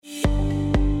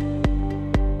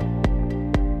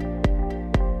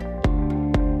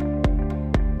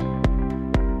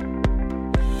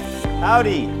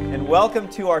Howdy, and welcome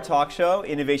to our talk show,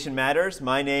 Innovation Matters.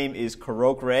 My name is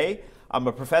Karok Ray. I'm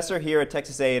a professor here at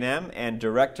Texas A&M and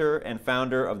director and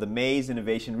founder of the Mays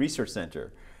Innovation Research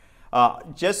Center.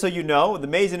 Just so you know, the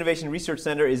Mays Innovation Research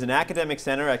Center is an academic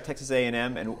center at Texas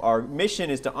A&M, and our mission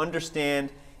is to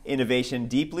understand innovation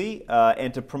deeply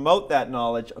and to promote that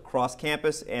knowledge across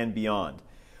campus and beyond.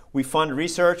 We fund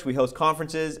research, we host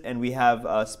conferences, and we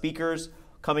have speakers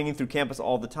coming in through campus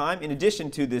all the time, in addition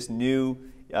to this new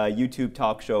YouTube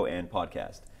talk show and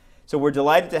podcast. So we're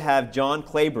delighted to have John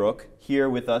Claybrook here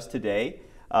with us today,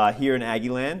 here in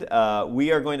Aggieland.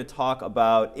 We are going to talk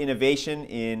about innovation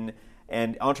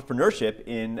and entrepreneurship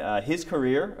in his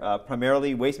career,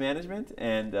 primarily waste management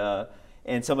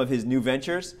and some of his new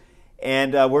ventures.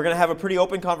 And we're going to have a pretty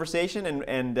open conversation,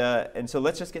 and so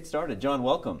let's just get started. John,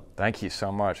 welcome. Thank you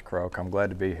so much, Croak. I'm glad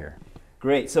to be here.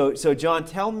 Great. So John,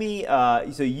 tell me.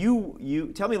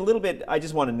 You tell me a little bit. I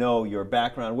just want to know your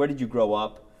background. Where did you grow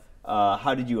up?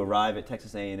 How did you arrive at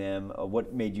Texas A&M?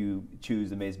 What made you choose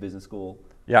the Mays Business School?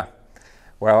 Yeah.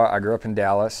 Well, I grew up in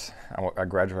Dallas. I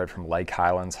graduated from Lake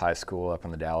Highlands High School up in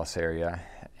the Dallas area,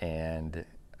 and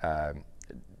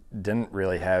didn't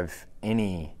really have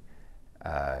any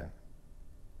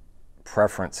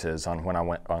preferences on when I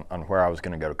went on where I was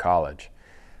going to go to college.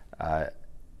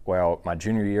 Well, my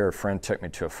junior year, a friend took me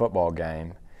to a football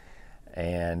game,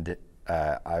 and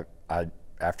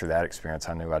after that experience,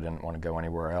 I knew I didn't want to go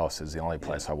anywhere else. It was the only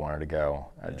place I wanted to go.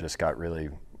 I just got really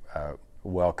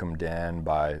welcomed in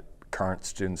by current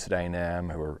students at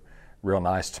A&M who were real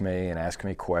nice to me and asking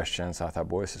me questions. I thought,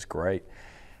 boy, this is great.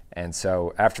 And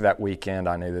so after that weekend,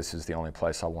 I knew this is the only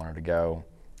place I wanted to go.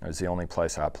 It was the only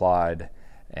place I applied.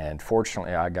 And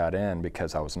fortunately, I got in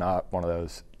because I was not one of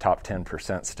those top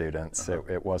 10% students.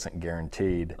 It wasn't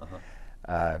guaranteed.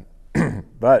 But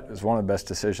it was one of the best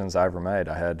decisions I ever made.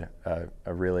 I had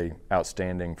a really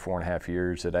outstanding 4.5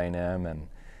 years at A&M, and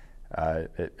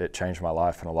it changed my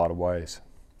life in a lot of ways.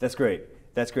 That's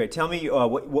great. That's great. Tell me,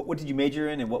 what did you major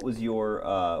in, and what was your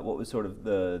what was sort of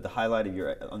the highlight of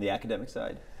your on the academic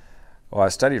side? Well, I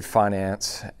studied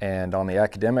finance, and on the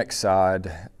academic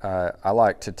side, I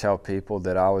like to tell people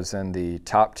that I was in the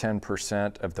top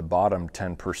 10% of the bottom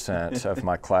 10% of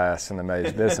my class in the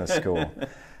Mays Business School.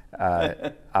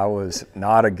 I was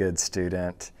not a good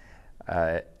student,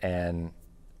 and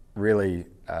really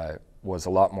was a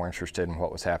lot more interested in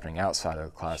what was happening outside of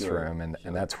the classroom, and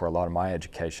that's where a lot of my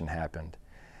education happened.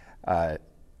 I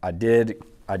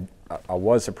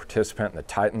was a participant in the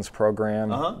Titans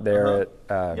program there at.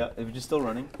 It was just still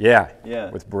running. Yeah,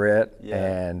 with Britt,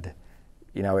 and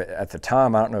you know, at the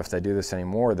time, I don't know if they do this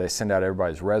anymore. They send out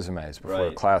everybody's resumes before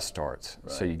the class starts,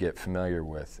 so you get familiar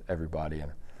with everybody.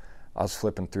 And I was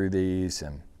flipping through these,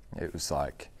 and it was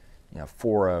like,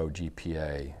 4.0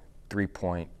 GPA,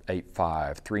 3.85,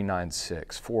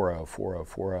 3.96, 4.0, 4.0,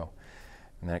 4.0,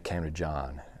 and then it came to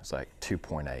John. It was like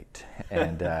 2.8,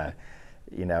 and.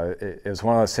 It was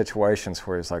one of those situations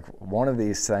where it's like, one of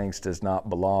these things does not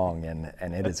belong, and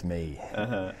it is me.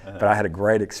 But I had a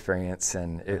great experience,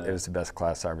 and it was the best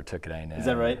class I ever took at A&M. Is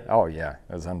that right? Oh yeah,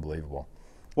 it was unbelievable.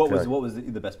 What was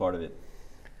the best part of it?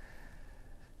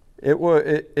 It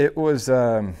was.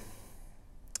 I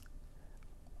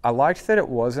liked that it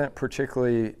wasn't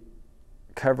particularly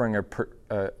covering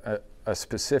a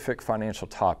specific financial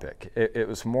topic. It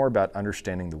was more about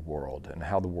understanding the world and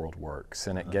how the world works,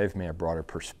 and it gave me a broader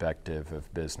perspective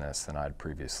of business than I'd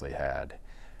previously had.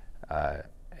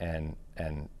 And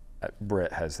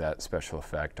Britt has that special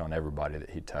effect on everybody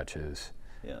that he touches,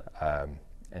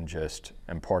 and just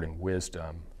imparting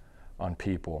wisdom on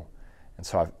people. And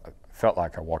so I felt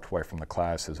like I walked away from the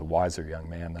class as a wiser young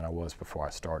man than I was before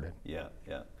I started. Yeah.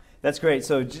 That's great.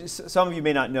 So some of you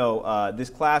may not know, this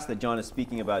class that John is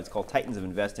speaking about is called Titans of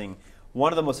Investing,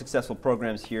 one of the most successful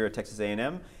programs here at Texas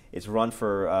A&M. It's run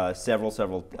for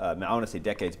several, I want to say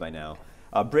decades by now.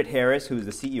 Britt Harris, who is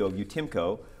the CEO of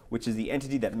UTIMCO, which is the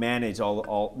entity that manages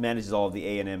all of the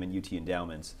A&M and UT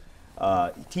endowments,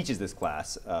 teaches this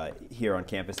class here on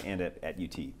campus and at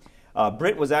UT.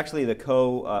 Britt was actually the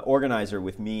co-organizer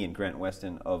with me and Grant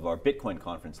Weston of our Bitcoin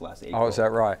conference last April. Oh, is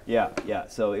that right? Yeah.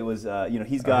 So it was,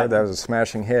 he's got. I heard that was a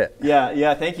smashing hit.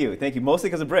 Yeah. Thank you. Mostly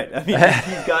because of Britt. I mean,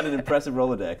 he's got an impressive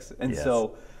Rolodex, and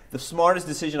so the smartest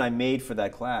decision I made for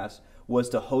that class was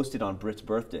to host it on Britt's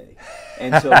birthday,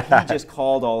 and so he just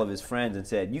called all of his friends and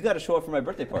said, "You got to show up for my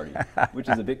birthday party," which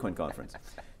is a Bitcoin conference.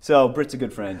 So Britt's a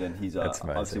good friend, and he's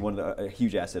obviously a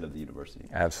huge asset of the university.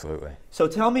 Absolutely. So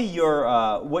tell me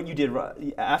what you did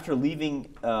after leaving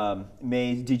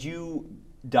Mays. Did you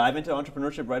dive into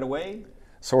entrepreneurship right away?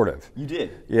 Sort of. You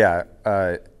did? Yeah.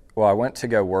 well, I went to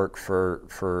go work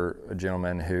for a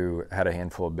gentleman who had a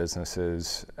handful of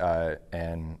businesses,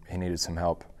 and he needed some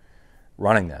help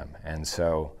running them. And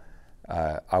so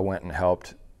I went and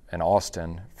helped in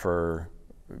Austin for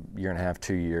a year and a half,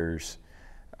 2 years,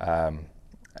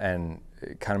 and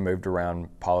kind of moved around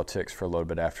politics for a little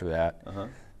bit after that.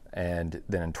 And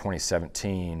then in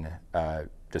 2017,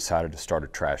 decided to start a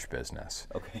trash business.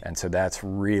 And so that's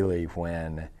really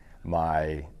when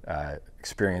my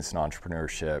experience in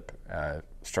entrepreneurship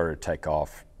started to take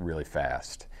off really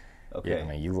fast. Yeah, I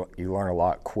mean, you learn a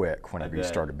lot quick whenever you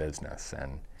start a business.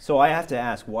 And so I have to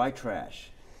ask, why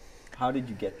trash? How did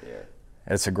you get there?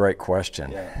 It's a great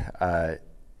question.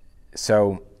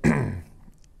 So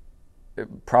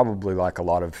probably like a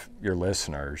lot of your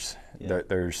listeners,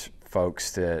 there's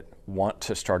folks that want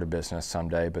to start a business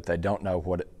someday, but they don't know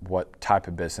what type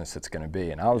of business it's going to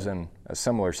be. And I was in a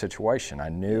similar situation. I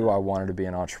knew I wanted to be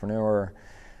an entrepreneur.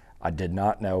 I did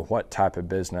not know what type of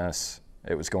business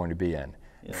it was going to be in.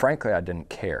 Frankly, I didn't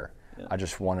care. I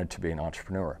just wanted to be an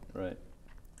entrepreneur.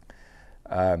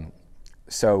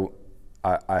 So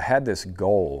I had this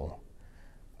goal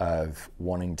of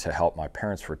wanting to help my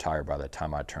parents retire by the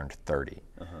time I turned 30.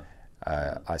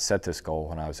 I set this goal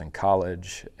when I was in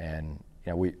college, and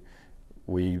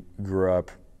we grew up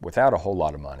without a whole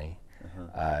lot of money,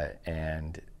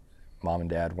 and Mom and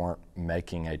Dad weren't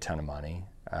making a ton of money,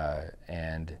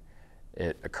 and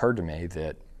it occurred to me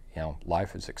that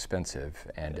life is expensive,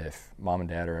 and if Mom and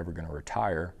Dad are ever going to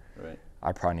retire,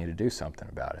 I probably need to do something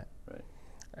about it.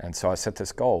 And so I set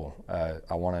this goal.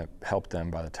 I want to help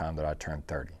them by the time that I turn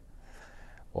 30.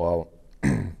 Well,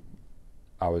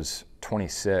 I was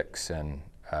 26 and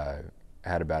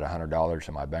had about $100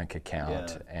 in my bank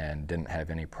account and didn't have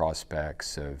any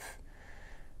prospects of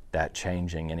that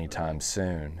changing anytime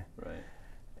soon.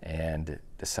 And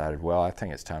decided, well, I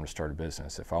think it's time to start a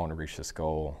business. If I want to reach this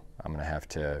goal, I'm going to have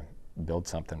to build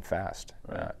something fast.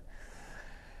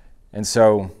 And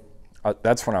so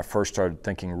that's when I first started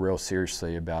thinking real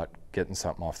seriously about getting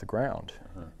something off the ground.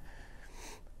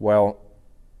 Well,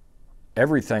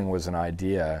 everything was an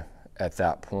idea at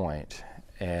that point,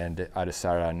 and I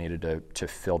decided I needed to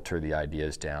filter the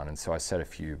ideas down. And so I set a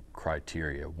few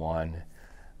criteria. One,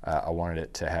 I wanted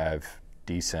it to have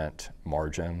decent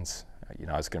margins.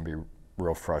 I was going to be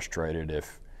real frustrated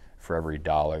if for every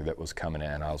dollar that was coming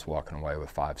in, I was walking away with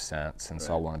 5 cents. And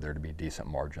so I wanted there to be decent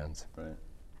margins.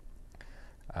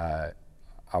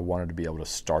 I wanted to be able to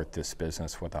start this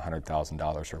business with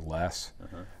 $100,000 or less.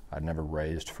 I'd never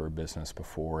raised for a business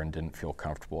before and didn't feel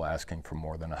comfortable asking for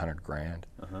more than 100 grand.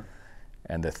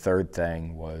 And the third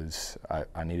thing was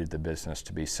I needed the business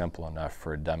to be simple enough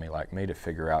for a dummy like me to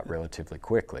figure out relatively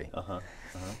quickly.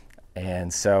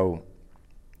 And so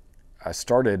I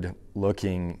started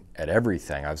looking at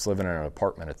everything. I was living in an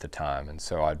apartment at the time, and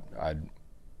so I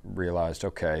realized,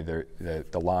 okay,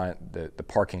 the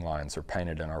parking lines are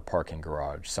painted in our parking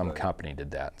garage. Some company did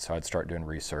that. So I'd start doing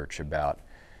research about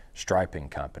striping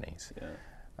companies.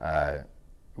 There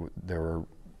were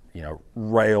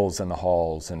rails in the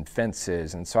halls and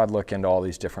fences, and so I'd look into all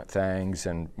these different things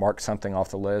and mark something off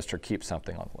the list or keep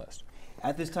something on the list.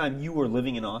 At this time, you were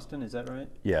living in Austin, is that right?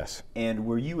 Yes. And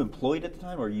were you employed at the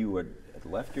time, or you had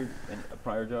left your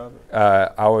prior job?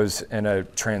 I was in a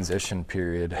transition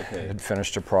period. Had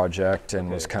finished a project and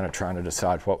was kind of trying to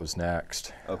decide what was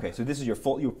next. Okay, so this is you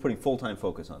were putting full-time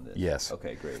focus on this? Yes.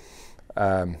 Okay, great.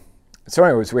 So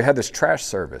anyways, we had this trash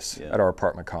service at our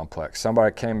apartment complex.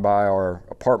 Somebody came by our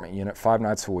apartment unit 5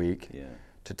 nights a week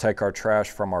to take our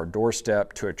trash from our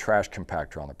doorstep to a trash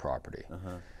compactor on the property.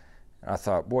 And I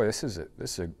thought, boy, this is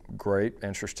a great,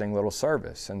 interesting little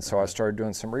service. And so I started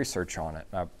doing some research on it.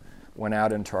 And I went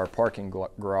out into our parking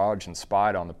garage and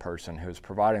spied on the person who was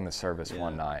providing the service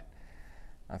one night.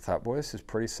 I thought, boy, this is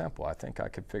pretty simple. I think I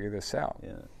could figure this out.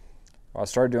 Well, I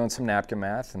started doing some napkin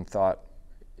math and thought,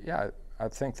 yeah, I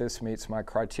think this meets my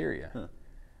criteria.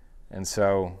 And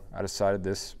so I decided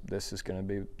this is going to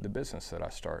be the business that I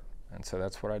start. And so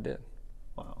that's what I did.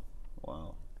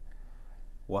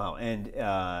 Wow.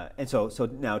 And so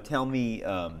now tell me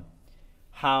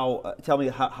how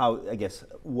I guess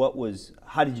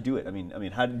how did you do it? I mean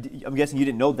I'm guessing you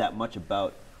didn't know that much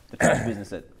about the trash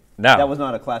business. That was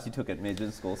not a class you took at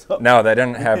business school. So. No, they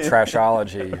didn't have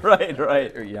trashology. Right.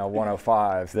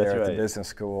 105 there at the business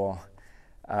school.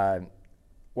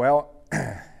 Well,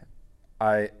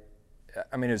 the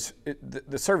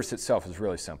service itself is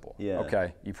really simple.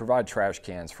 Okay, you provide trash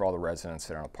cans for all the residents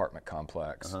in an apartment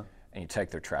complex, and you take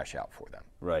their trash out for them.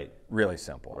 Really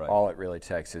simple. All it really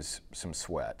takes is some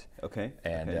sweat.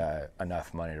 And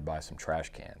enough money to buy some trash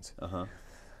cans.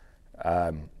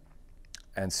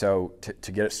 And so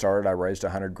to get it started, I raised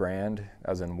 $100,000. I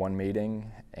was in one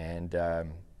meeting, and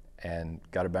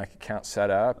got a bank account set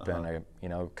up, and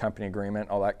a company agreement,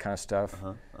 all that kind of stuff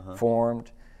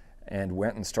formed, and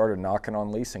went and started knocking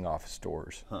on leasing office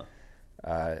doors,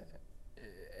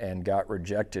 and got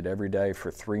rejected every day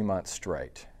for 3 months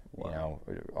straight. Wow.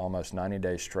 Almost 90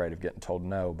 days straight of getting told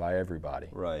no by everybody.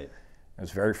 Right. It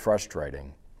was very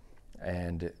frustrating,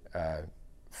 and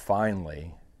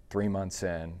finally, 3 months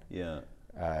in,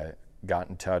 got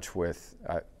in touch with.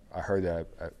 I heard that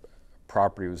a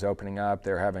property was opening up.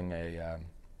 They're having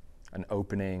an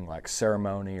opening like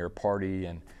ceremony or party,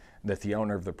 and that the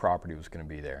owner of the property was going to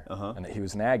be there, and that he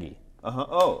was an Aggie.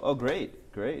 Oh, great.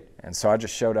 And so I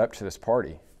just showed up to this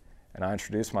party, and I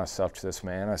introduced myself to this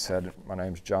man. I said, "My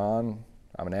name's John.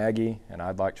 I'm an Aggie, and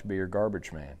I'd like to be your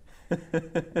garbage man."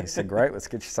 He said, "Great, let's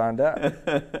get you signed up."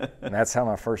 And that's how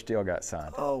my first deal got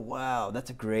signed. Oh, wow. That's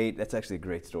actually a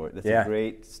great story. That's a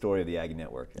great story of the Aggie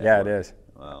Network. Yeah, it is.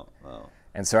 Wow.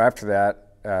 And so after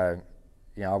that,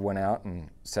 I went out and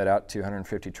set out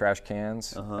 250 trash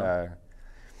cans.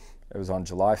 It was on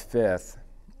July 5th,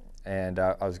 and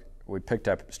we picked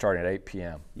up starting at 8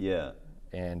 p.m. Yeah.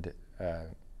 And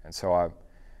so I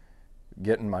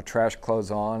getting my trash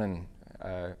clothes on, and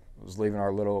was leaving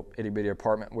our little itty-bitty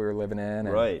apartment we were living in.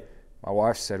 And my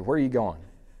wife said, "Where are you going?"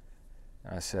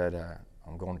 And I said,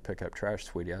 "I'm going to pick up trash,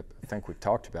 sweetie. I think we've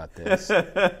talked about this.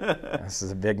 This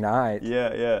is a big night."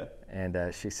 Yeah. And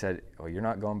she said, "Well, you're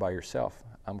not going by yourself.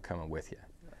 I'm coming with you."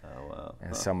 Oh, wow.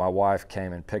 And so my wife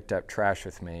came and picked up trash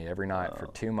with me every night for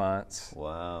 2 months.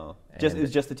 Wow. It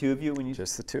was just the two of you when you?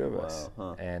 Just the two of us.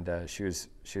 And she was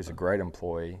a great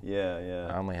employee. Yeah.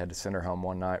 I only had to send her home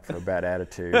one night for a bad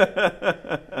attitude.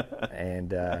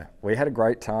 And we had a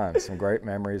great time. Some great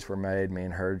memories were made, me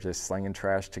and her just slinging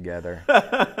trash together.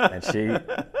 And she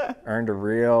earned a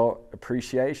real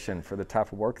appreciation for the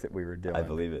type of work that we were doing. I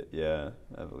believe it. Yeah,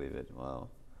 I believe it. Wow.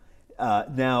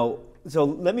 Now, so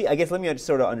let me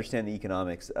sort of understand the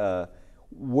economics. At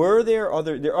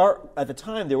the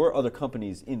time there were other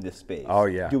companies in this space. Oh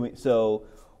yeah.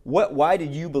 Why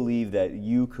did you believe that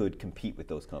you could compete with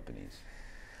those companies?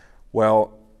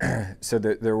 Well, so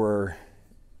there were,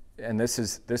 and this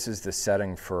is the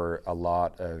setting for a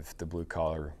lot of the blue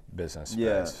collar business space.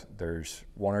 Yeah. There's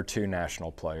one or two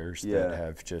national players that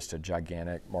have just a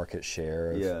gigantic market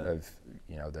share of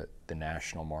the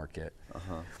national market.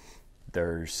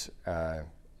 There's,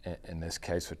 in this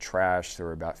case with trash, there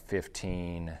were about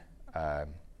 15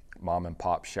 mom and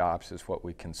pop shops is what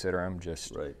we consider them,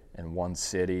 just in one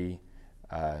city.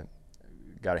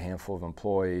 Got a handful of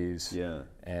employees,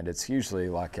 and it's usually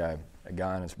like a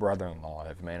guy and his brother-in-law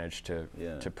have managed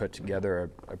to put together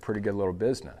a pretty good little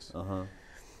business.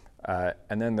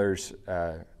 And then there's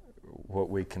what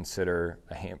we consider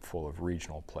a handful of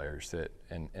regional players that,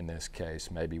 in this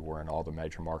case, maybe were in all the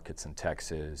major markets in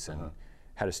Texas and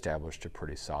had established a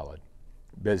pretty solid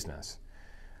business.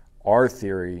 My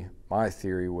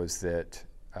theory was that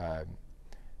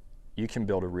you can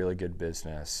build a really good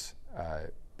business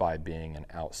by being an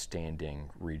outstanding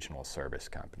regional service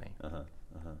company.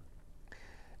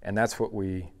 And that's what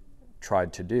we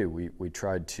tried to do. We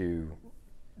tried to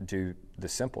do the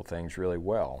simple things really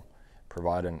well.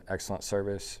 Provide an excellent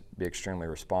service, be extremely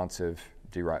responsive,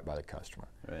 do right by the customer.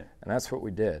 And that's what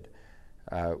we did.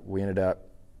 We ended up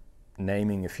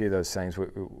naming a few of those things.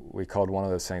 We called one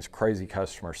of those things crazy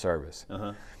customer service.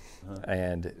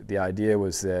 And the idea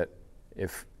was that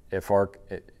if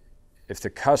the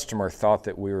customer thought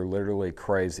that we were literally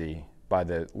crazy by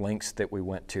the lengths that we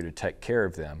went to take care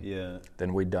of them,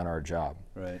 then we'd done our job.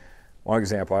 One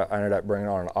example, I ended up bringing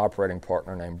on an operating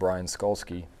partner named Brian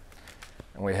Skolsky,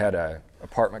 and we had an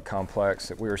apartment complex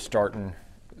that we were starting,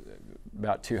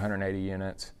 about 280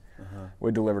 units.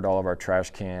 We delivered all of our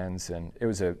trash cans, and it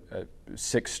was a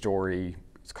 6-story,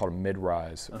 it's called a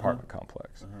mid-rise apartment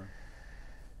complex.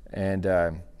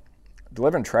 And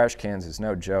delivering trash cans is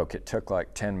no joke. It took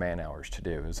like 10 man-hours to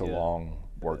do. It was a long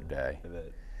work day.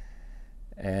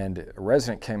 And a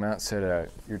resident came out and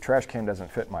said, "Your trash can doesn't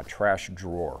fit my trash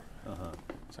drawer." I was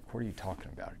like, "What are you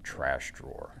talking about, a trash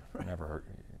drawer?" I never heard,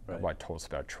 nobody told us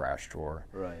about a trash drawer.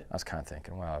 I was kind of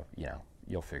thinking, well,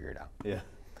 you'll figure it out.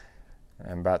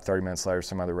 And about 30 minutes later,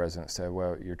 some other resident said,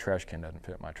 "Well, your trash can doesn't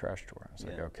fit my trash drawer." I was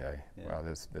like, "Okay, well,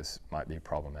 this might be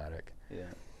problematic."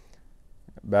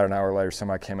 About an hour later,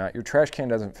 somebody came out, "Your trash can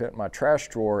doesn't fit my trash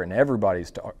drawer," and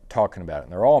everybody's talking about it,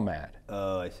 and they're all mad.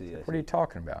 Oh, I see. What are you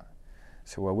talking about?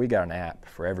 So, well, we got an app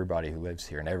for everybody who lives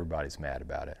here, and everybody's mad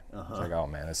about it. I was like, oh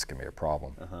man, this is gonna be a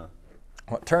problem.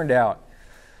 Well, it turned out,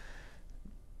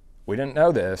 we didn't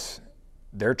know this,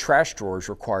 their trash drawers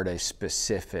required a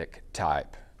specific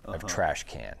type of trash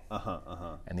can.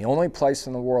 And the only place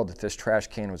in the world that this trash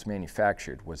can was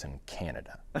manufactured was in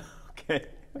Canada. Okay.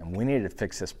 And we needed to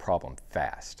fix this problem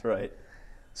fast. Right.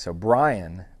 So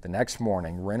Brian, the next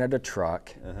morning, rented a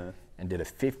truck and did a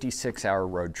 56-hour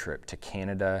road trip to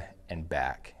Canada and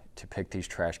back to pick these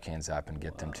trash cans up and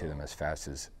get them to them as fast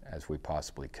as we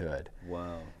possibly could.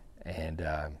 Wow. And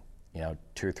you know,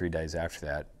 2 or 3 days after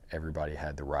that, everybody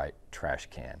had the right trash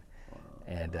can.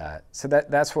 And so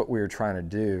that's what we were trying to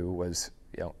do was,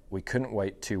 you know, we couldn't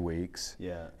wait 2 weeks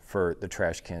for the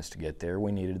trash cans to get there.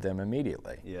 We needed them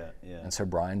immediately. And so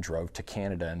Brian drove to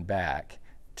Canada and back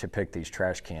to pick these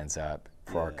trash cans up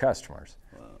for our customers.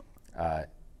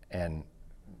 And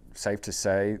safe to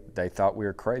say, they thought we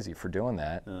were crazy for doing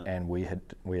that, and we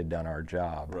had done our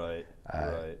job.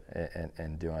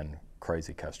 And doing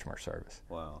crazy customer service.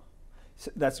 Wow.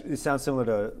 So it sounds similar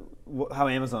to how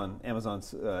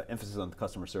Amazon's emphasis on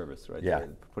customer service, right? Yeah. They're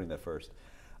putting that first.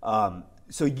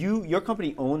 So your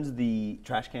company owns the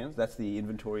trash cans? That's the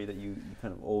inventory that you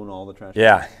kind of own all the trash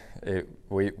cans? Yeah.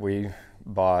 We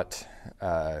bought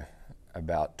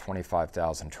about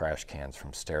 25,000 trash cans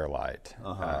from Sterilite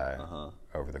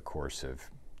over the course of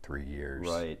 3 years.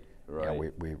 Right. Yeah,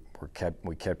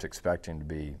 we kept expecting to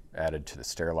be added to the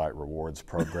Sterilite Rewards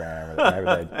program, or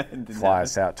maybe they'd fly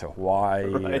us out to Hawaii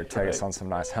or take us on some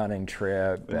nice hunting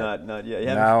trip. But not yet.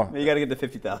 No. You got to get to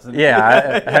 50,000.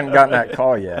 Yeah, I hadn't gotten that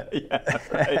call yet.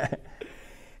 Right.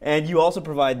 And you also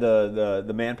provide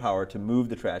the manpower to move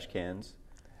the trash cans.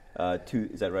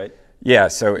 Is that right? Yeah.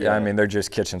 So I mean, they're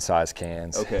just kitchen-sized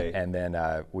cans. Okay. And then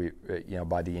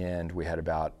by the end, we had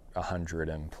about 100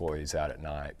 employees out at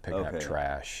night picking up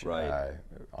trash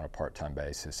on a part-time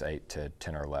basis, 8 to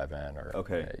 10 or 11,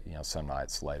 or some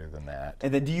nights later than that.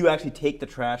 And then, do you actually take the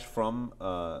trash from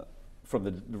the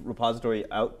repository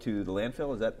out to the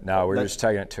landfill? Is that no? We're just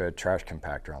taking it to a trash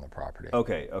compactor on the property.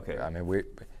 Okay. I mean,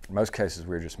 in most cases,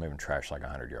 we're just moving trash like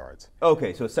 100 yards.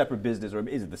 Okay, so a separate business, or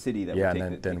is it the city that would take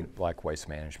and then like Waste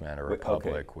Management or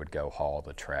Republic would go haul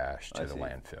the trash to the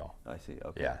landfill. I see.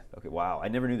 Okay. Yeah. Okay. Wow, I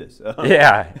never knew this.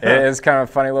 Yeah, it's kind of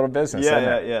a funny little business.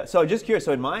 Yeah. So just curious.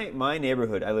 So in my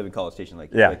neighborhood, I live in College Station,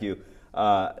 like you.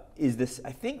 Is this?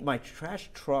 I think my trash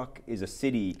truck is a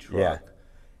city truck. Yeah.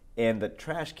 And the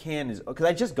trash can is, because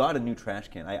I just got a new trash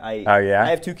can. I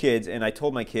have 2 kids, and I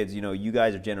told my kids, you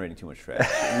guys are generating too much trash.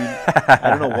 I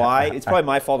don't know why. It's probably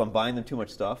my fault. I'm buying them too much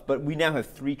stuff. But we now have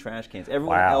 3 trash cans.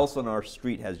 Everyone else on our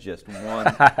street has just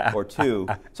 1 or 2.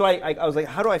 So I was like,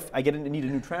 how do I need a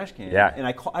new trash can? Yeah. And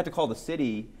I had to call the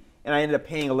city, and I ended up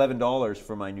paying $11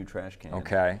 for my new trash can.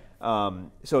 Okay.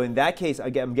 So in that case,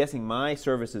 I'm guessing my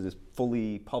services is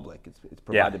fully public. It's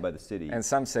provided by the city. And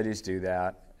some cities do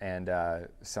that. And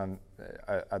some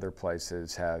other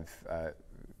places have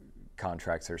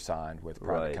contracts that are signed with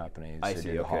private companies to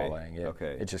do the hauling.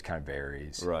 It just kind of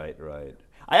varies. Right.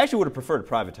 I actually would have preferred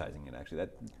privatizing it. Actually,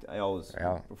 I always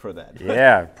prefer that.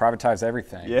 Yeah, privatize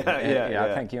everything. Yeah.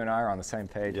 I think you and I are on the same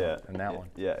page on that one.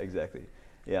 Yeah, exactly.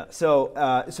 Yeah. So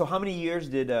how many years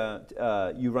did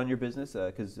you run your business?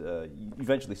 Because you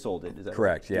eventually sold it. Is that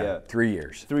correct? Right? Yeah. 3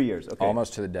 years. 3 years. Okay.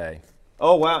 Almost to the day.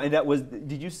 Oh wow! And that was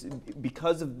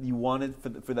because you wanted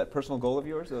for that personal goal of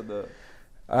yours, or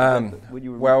when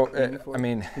you were I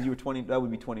mean, because you were 20, that would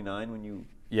be 29 when you.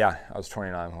 Yeah, I was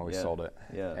 29 when we sold it.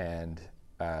 Yeah. And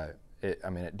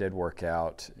it did work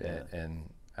out in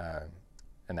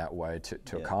that way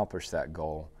to accomplish that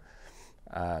goal.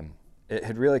 It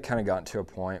had really kind of gotten to a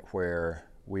point where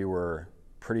we were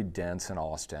pretty dense in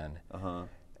Austin,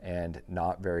 and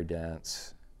not very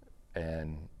dense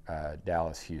in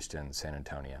Dallas, Houston, San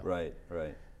Antonio. Right.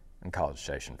 And College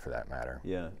Station, for that matter.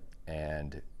 Yeah.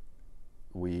 And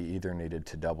we either needed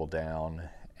to double down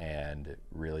and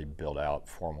really build out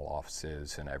formal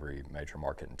offices in every major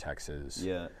market in Texas,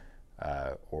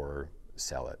 or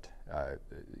sell it.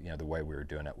 The way we were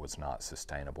doing it was not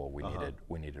sustainable.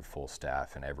 We needed full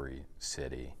staff in every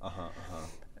city,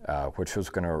 which was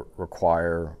going to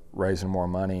require raising more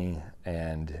money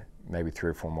and maybe 3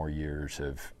 or 4 more years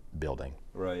of building.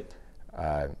 Right.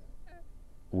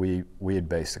 We had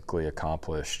basically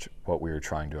accomplished what we were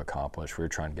trying to accomplish. We were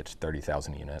trying to get to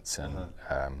 30,000 units, and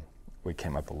we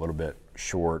came up a little bit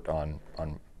short on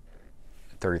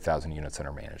 30,000 units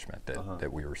under management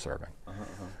that we were serving.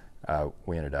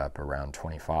 We ended up around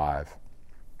 25.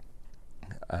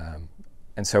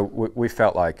 And so we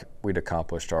felt like we'd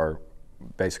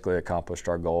basically accomplished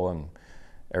our goal, and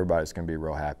everybody's going to be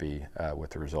real happy with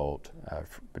the result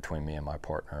between me and my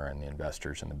partner and the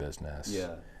investors in the business.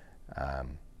 Yeah.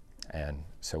 And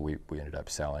so we ended up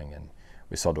selling, and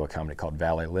we sold to a company called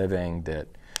Valley Living that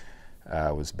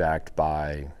was backed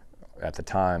by at the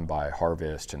time by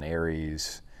Harvest and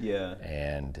Aries. Yeah.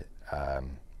 And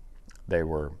they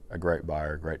were a great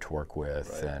buyer, great to work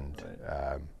with, and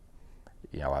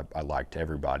you know, I liked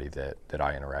everybody that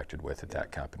I interacted with at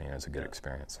that company, and it was a good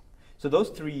experience. So those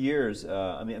 3 years,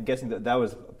 I mean, I'm guessing that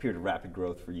was a period of rapid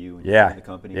growth for you in the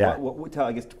company. Yeah. What,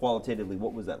 I guess qualitatively,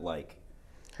 what was that like?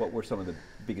 What were some of the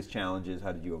biggest challenges?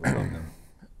 How did you overcome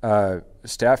them?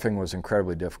 Staffing was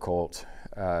incredibly difficult,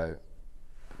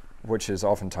 which is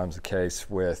oftentimes the case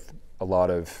with a lot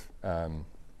of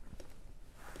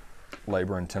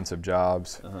labor-intensive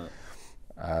jobs,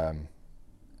 and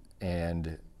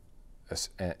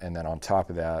then on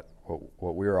top of that,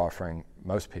 what we were offering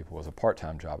most people was a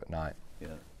part-time job at night.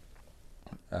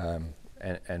 Yeah.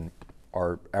 And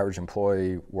our average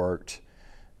employee worked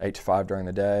 8 to 5 during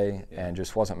the day and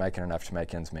just wasn't making enough to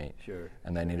make ends meet. Sure.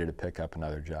 And they needed to pick up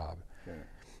another job. Sure.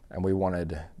 And we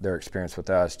wanted their experience with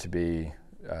us to be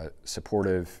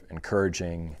supportive,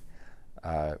 encouraging,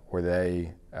 where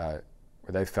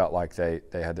they felt like they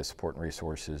had the support and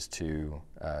resources to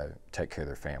take care of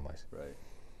their families. Right.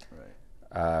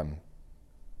 Right.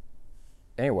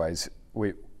 Anyways,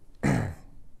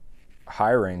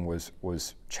 hiring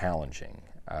was challenging,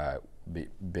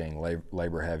 being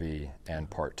labor heavy and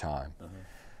part time.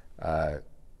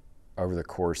 Over the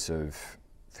course of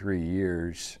 3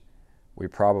 years, we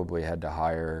probably had to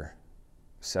hire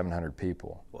 700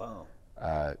 people. Wow.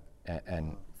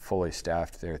 And fully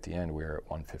staffed there at the end, we were at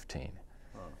 115.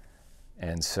 Wow.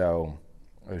 And so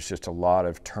there's just a lot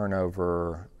of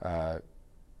turnover.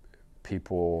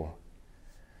 People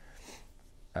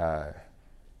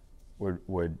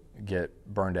would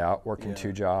get burned out working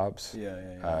 2 jobs.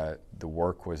 The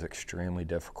work was extremely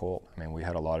difficult. I mean, we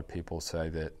had a lot of people say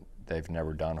that they've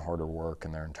never done harder work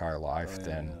in their entire life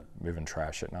than moving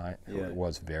trash at night. It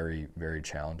was very, very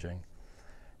challenging.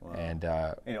 Wow. And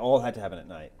it all had to happen at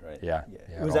night, right? Yeah.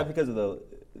 Was that because of the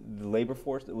labor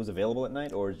force that was available at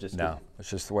night, or is just no? It's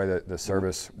just the way that the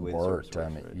service worked. The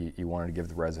service works, you wanted to give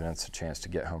the residents a chance to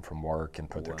get home from work and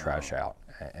put their trash out,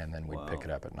 and then we'd pick it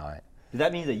up at night. Did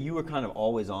that mean that you were kind of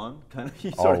always on? Kind of,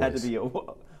 you sort of had to be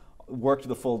worked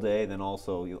the full day, then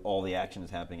also all the action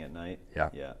is happening at night. Yeah.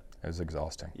 It was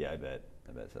exhausting. Yeah, I bet.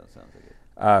 Sounds like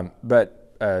it.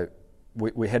 But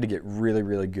we had to get really,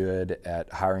 really good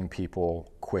at hiring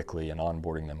people quickly and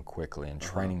onboarding them quickly and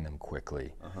training them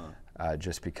quickly,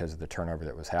 just because of the turnover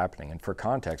that was happening. And for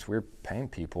context, we were paying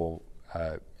people,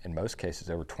 in most cases,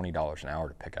 over $20 an hour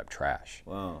to pick up trash.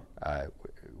 Wow.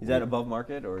 Is that above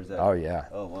market, or is that? Oh, yeah.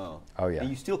 Oh, wow. Oh, yeah. And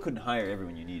you still couldn't hire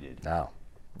everyone you needed. No.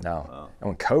 Wow. And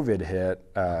when COVID hit,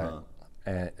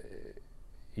 and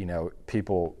you know,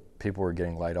 people were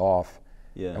getting laid off.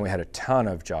 Yeah. And we had a ton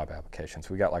of job applications.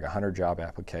 We got like 100 job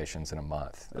applications in a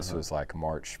month. This was like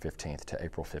March 15th to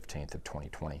April 15th of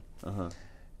 2020.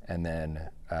 And then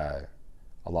a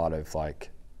lot of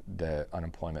like the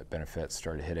unemployment benefits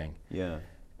started hitting. Yeah.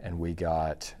 And we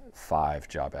got 5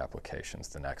 job applications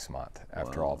the next month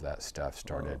after all of that stuff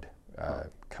started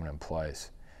coming in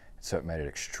place. So it made it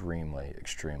extremely,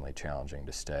 extremely challenging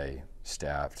to stay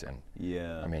staffed. And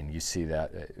I mean, you see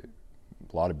that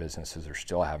a lot of businesses are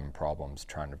still having problems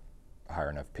trying to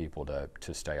hire enough people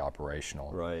to stay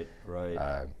operational. Right.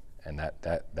 And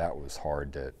that was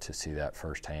hard to see that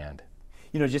firsthand.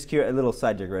 You know, just a little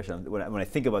side digression. When I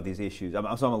think about these issues, I'm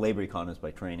a labor economist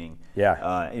by training.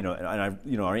 Yeah. You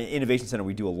know, our innovation center,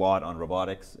 we do a lot on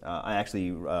robotics. I actually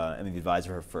am the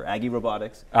advisor for Aggie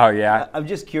Robotics. Oh yeah. I'm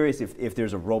just curious if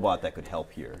there's a robot that could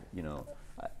help here. You know.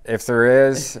 If there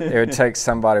is, it would take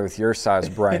somebody with your size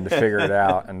brain to figure it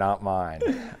out, and not mine.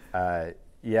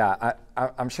 Yeah,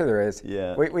 I'm sure there is.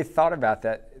 Yeah. We thought about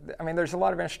that. I mean, there's a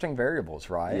lot of interesting variables,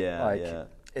 right? Yeah. Like,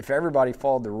 if everybody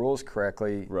followed the rules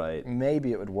correctly,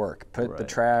 maybe it would work. Put the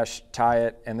trash, tie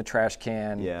it in the trash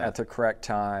can at the correct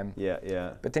time.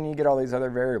 But then you get all these other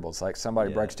variables, like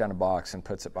somebody breaks down a box and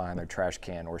puts it behind their trash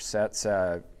can, or sets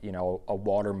a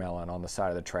watermelon on the side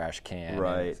of the trash can.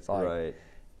 Right.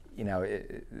 You know,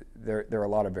 there are a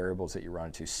lot of variables that you run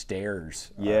into.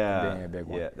 Stairs being a big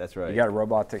one. Yeah, that's right. You got a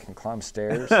robot that can climb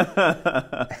stairs?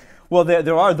 Well,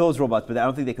 there are those robots, but I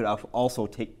don't think they could also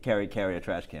carry a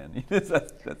trash can. that's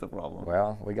a problem.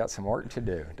 Well, we got some work to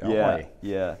do, don't we?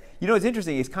 Yeah. You know, it's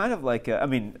interesting. It's kind of like, I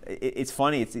mean, it's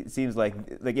funny. It seems like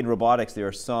in robotics, there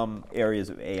are some areas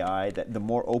of AI that the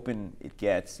more open it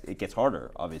gets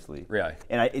harder, obviously. Really?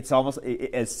 And it's almost,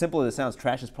 as simple as it sounds,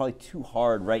 trash is probably too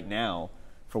hard right now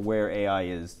for where AI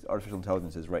is, artificial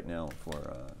intelligence is right now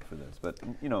for this. But,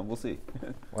 you know, we'll see.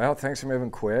 Well, things are moving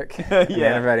quick, and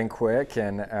innovating quick,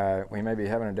 and we may be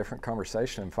having a different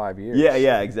conversation in 5 years.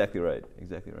 Yeah, exactly right.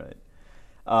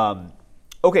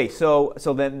 Okay, so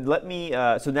then let me.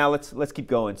 So now let's keep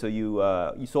going. So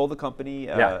you sold the company.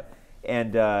 Yeah.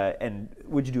 And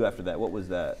what'd you do after that? What was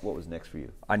that? What was next for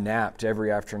you? I napped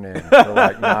every afternoon for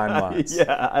like 9 months.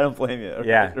 Yeah, I don't blame you.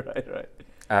 Yeah.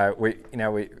 Right.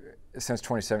 We since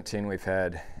 2017 we've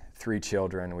had 3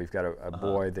 children. We've got a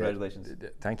boy that. Congratulations.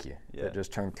 Thank you. Yeah. That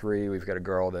just turned 3. We've got a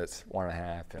girl that's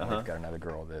 1.5, and we've got another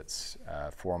girl that's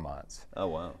 4 months. Oh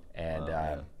wow. And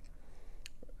wow,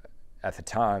 at the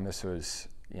time, this was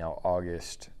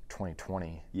August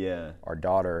 2020. Yeah. Our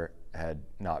daughter had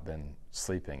not been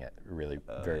sleeping really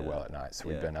very well at night, so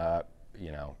we'd been up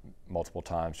multiple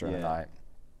times during the night.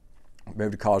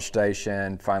 Moved to College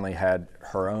Station. Finally had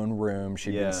her own room.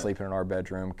 She'd been sleeping in our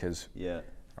bedroom because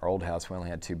our old house we only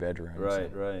had 2 bedrooms.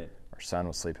 Right. Right. Our son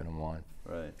was sleeping in one.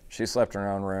 Right. She slept in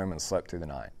her own room and slept through the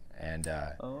night. And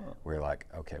we were like,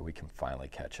 okay, we can finally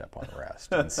catch up on the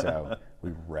rest. And so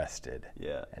we rested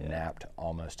and napped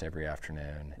almost every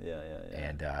afternoon.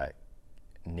 And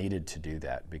needed to do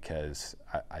that because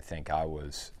I think I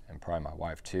was, and probably my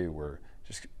wife too, were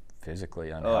just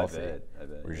physically unhealthy. I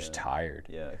bet. We're just tired.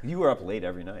 Yeah. You were up late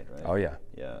every night, right? Oh yeah.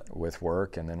 Yeah. With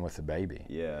work and then with the baby.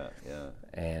 Yeah.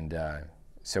 And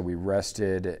so we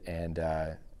rested and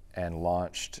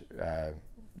launched.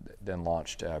 Then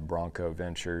launched Bronco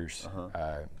Ventures.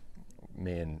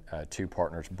 Me and 2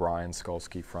 partners, Brian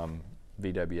Skolsky from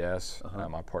VWS,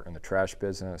 my partner in the trash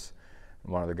business,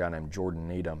 and one other guy named Jordan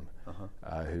Needham,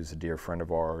 who's a dear friend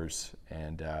of ours,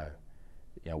 and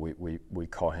we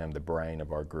call him the brain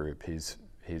of our group. He's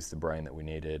the brain that we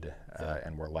needed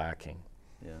and we're lacking.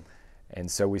 Yeah. And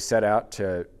so we set out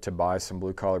to buy some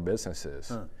blue collar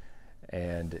businesses,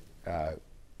 and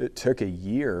it took a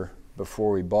year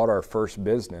before we bought our first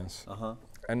business.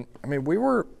 And I mean, we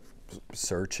were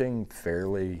searching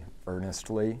fairly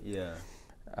earnestly. Yeah.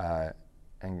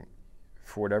 And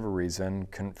for whatever reason,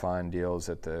 couldn't find deals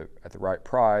at the right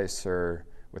price or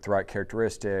with the right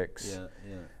characteristics.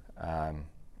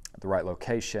 The right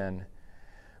location.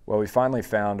 Well, we finally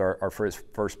found our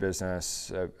first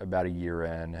business about a year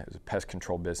in. It was a pest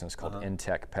control business called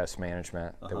Intech Pest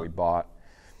Management that we bought.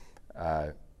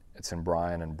 It's in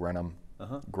Bryan and Brenham.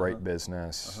 Great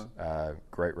business,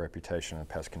 great reputation in the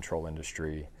pest control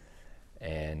industry,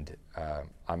 and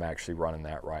I'm actually running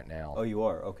that right now. Oh, you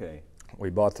are? Okay.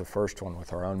 We bought the first one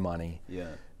with our own money,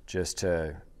 just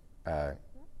to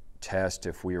test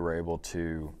if we were able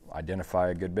to identify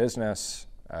a good business,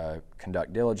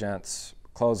 conduct diligence,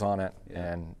 close on it,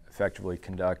 and effectively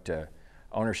conduct a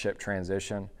ownership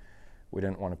transition. We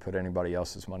didn't want to put anybody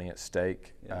else's money at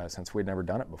stake since we'd never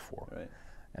done it before. Right.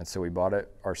 And so we bought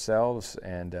it ourselves,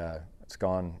 and it's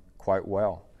gone quite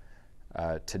well.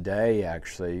 Today,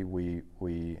 actually,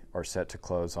 we are set to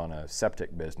close on a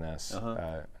septic business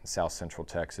in South Central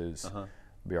Texas. It'll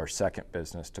be our second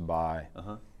business to buy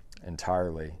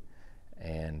entirely,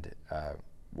 and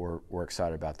we're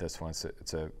excited about this one.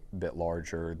 It's a bit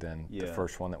larger than the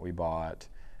first one that we bought,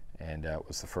 and it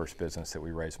was the first business that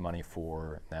we raised money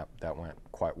for. And that went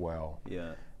quite well.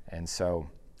 Yeah. And so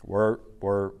we're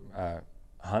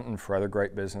hunting for other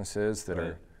great businesses that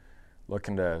are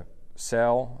looking to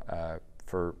sell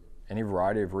for any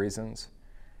variety of reasons,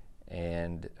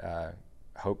 and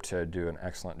hope to do an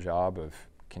excellent job of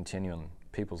continuing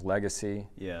people's legacy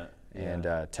and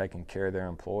taking care of their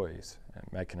employees and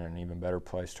making it an even better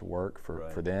place to work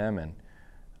for them, and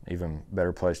an even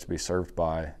better place to be served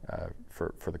by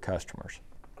for the customers.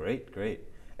 Great.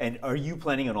 And are you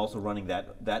planning on also running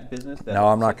that business? No,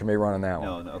 I'm not going to be running that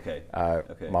one. No, okay.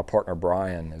 My partner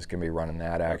Brian is going to be running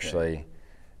that, actually.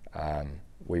 Okay.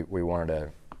 We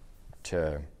wanted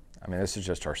to, I mean, this is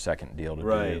just our second deal to do.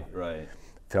 Right.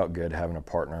 Felt good having a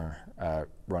partner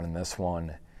running this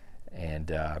one, and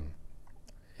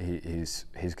he's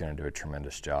going to do a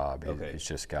tremendous job. He's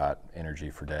just got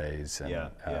energy for days and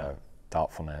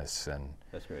thoughtfulness. And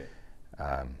that's great.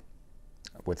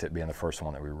 With it being the first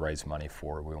one that we raised money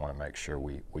for, we want to make sure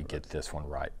we get this one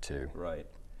right too. Right.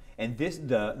 And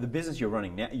the business you're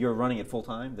running now, you're running it full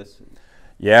time?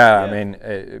 I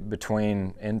mean,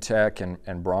 between Intech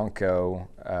and Bronco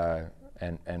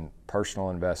and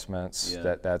personal investments,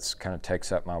 that's kind of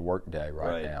takes up my work day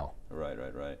right now.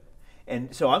 Right.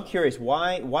 And so I'm curious,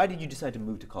 why did you decide to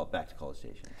move back to College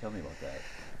Station? Tell me about that.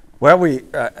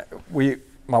 Well,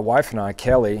 my wife and I,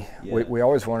 Kelly, we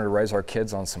always wanted to raise our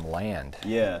kids on some land.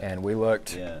 Yeah. And we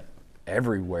looked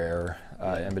everywhere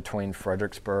in between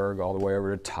Fredericksburg, all the way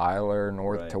over to Tyler,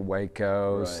 north to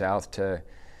Waco, south to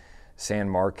San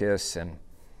Marcos, and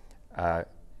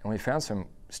we found some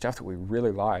stuff that we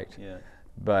really liked. Yeah.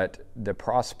 But the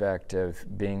prospect of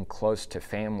being close to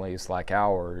families like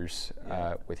ours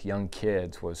with young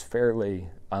kids was fairly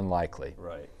unlikely.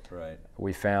 Right, right.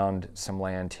 We found some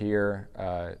land here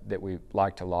that we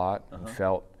liked a lot and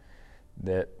felt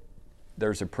that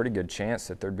there's a pretty good chance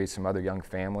that there'd be some other young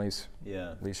families,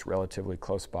 at least relatively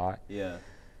close by. Yeah.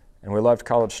 And we loved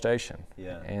College Station.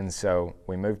 Yeah. And so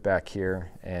we moved back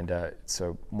here, and it's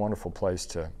a wonderful place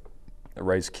to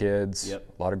raise kids. Yep.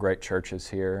 A lot of great churches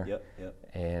here. Yep, yep.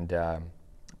 And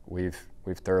we've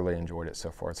thoroughly enjoyed it so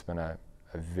far. It's been a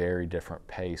very different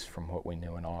pace from what we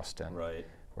knew in Austin, Right.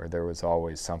 where there was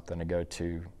always something to go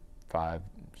to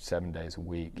 5-7 days a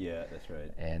week. Yeah, that's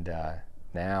right. And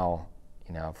now,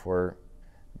 you know, if we're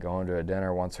going to a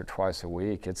dinner once or twice a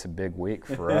week, it's a big week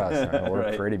for us. I mean, we're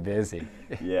Right. pretty busy.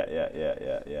 Yeah.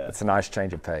 It's a nice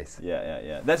change of pace.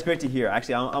 Yeah. That's great to hear.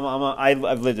 Actually,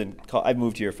 I've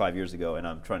moved here 5 years ago, and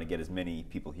I'm trying to get as many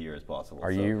people here as possible. Are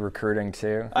you recruiting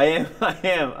too? I am.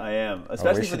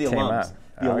 Especially for the alums.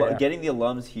 Getting the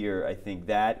alums here, I think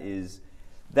College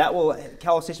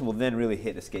Station will then really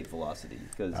hit escape velocity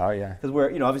because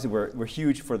we're obviously we're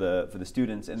huge for the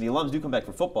students, and the alums do come back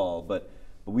for football, but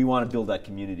we want to build that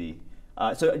community.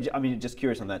 So I mean, just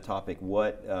curious on that topic,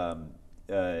 what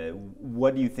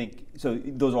do you think? So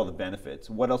those are all the benefits.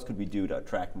 What else could we do to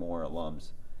attract more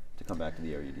alums to come back to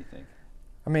the area? Do you think?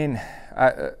 I mean,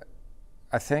 I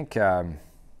think. How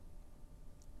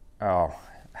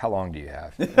long do you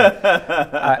have?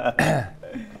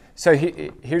 So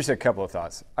here's a couple of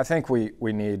thoughts. I think we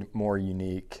need more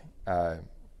unique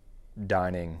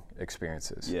dining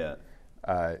experiences. Yeah.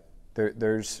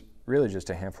 There's really just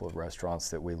a handful of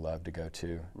restaurants that we love to go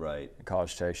to. Right. At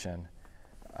College Station.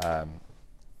 I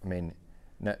mean,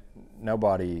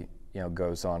 nobody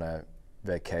goes on a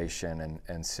vacation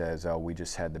and says, "Oh, we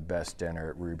just had the best dinner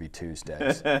at Ruby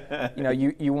Tuesdays."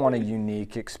 You want a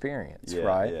unique experience,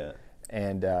 right? Yeah.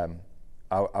 And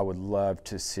I would love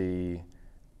to see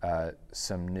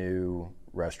some new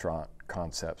restaurant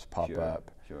concepts pop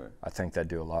up. Sure. I think that'd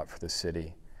do a lot for the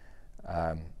city.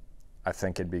 I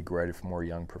think it'd be great if more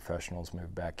young professionals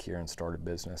moved back here and started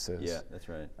businesses. Yeah, that's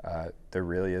right. There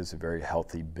really is a very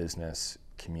healthy business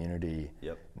community.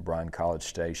 Yep. Bryan College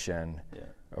Station, Yeah.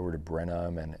 over to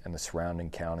Brenham and the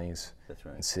surrounding counties That's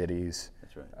right. and cities.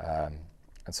 That's right.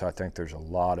 And so I think there's a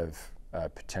lot of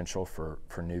potential for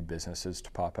new businesses to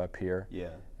pop up here.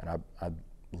 Yeah. And I'd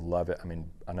love it. I mean,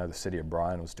 I know the city of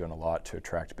Bryan was doing a lot to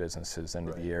attract businesses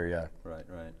into the area. Right.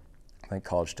 I think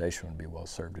College Station would be well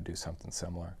served to do something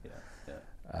similar. Yeah.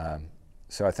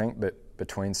 So I think that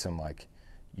between some like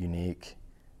unique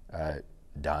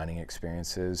dining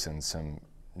experiences and some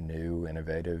new,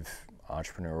 innovative,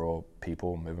 entrepreneurial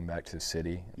people moving back to the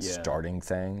city, and starting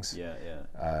things.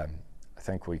 I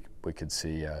think we could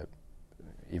see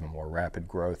even more rapid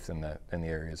growth than the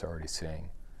area is already seeing.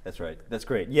 That's right. That's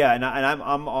great. Yeah, and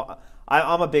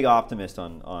I'm a big optimist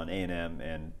on A&M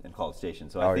and College Station.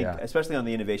 So I think, especially on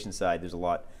the innovation side, there's a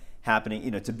lot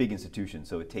happening. It's a big institution,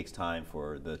 so it takes time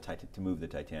for to move the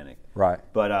Titanic. Right.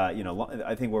 But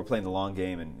I think we're playing the long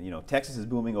game, and Texas is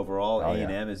booming overall.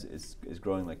 A&M is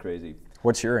growing like crazy.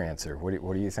 What's your answer?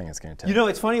 What do you think it's going to take?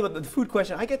 It's funny about the food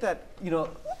question. I get that.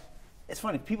 It's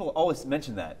funny. People always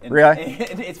mention that. And, really?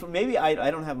 And it's maybe I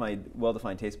don't have my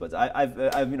well-defined taste buds.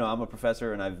 I'm a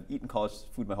professor and I've eaten college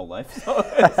food my whole life, so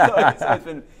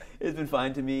it's been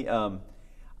fine to me.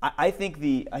 I think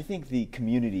the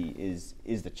community is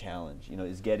the challenge.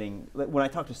 Is getting, when I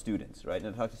talk to students, right?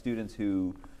 And I talk to students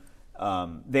who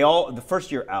the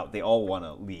first year out they all want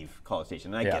to leave College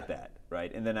Station, and I get that,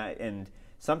 right? And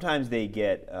sometimes they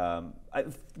get the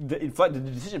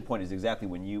decision point is exactly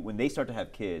when they start to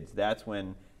have kids. That's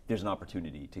when there's an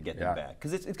opportunity to get them back,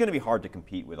 because it's going to be hard to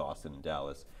compete with Austin and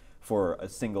Dallas for a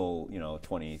single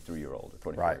 23-year-old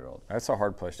or 24-year-old. That's a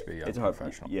hard place to be a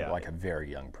professional. Like a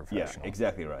very young professional. Yeah,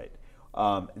 exactly right.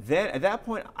 Then at that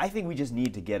point, I think we just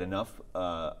need to get enough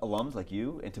alums like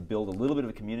you and to build a little bit of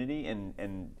a community,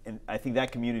 and I think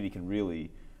that community can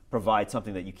really provide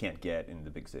something that you can't get in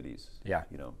the big cities. Yeah,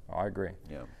 I agree.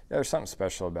 Yeah, there's something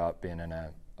special about being in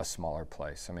a smaller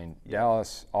place. I mean,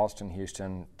 Dallas, Austin,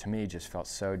 Houston, to me just felt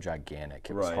so gigantic.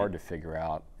 It was hard to figure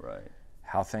out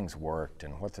how things worked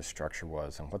and what the structure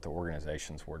was and what the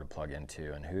organizations were to plug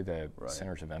into and who the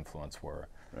centers of influence were.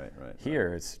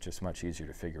 Here, it's just much easier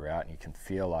to figure out, and you can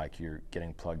feel like you're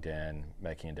getting plugged in,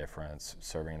 making a difference,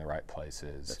 serving in the right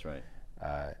places. That's right.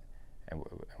 And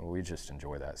we just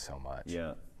enjoy that so much.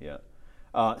 Yeah.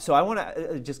 So I want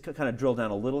to just kind of drill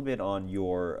down a little bit on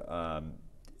your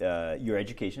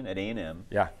education at A&M.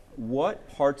 Yeah. What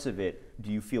parts of it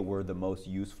do you feel were the most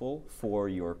useful for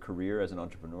your career as an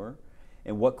entrepreneur,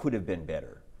 and what could have been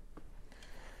better?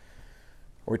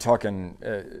 We're talking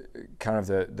kind of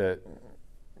the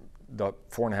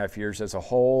 4.5 years as a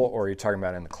whole, or are you talking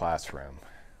about in the classroom?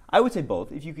 I would say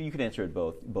both. If you could answer it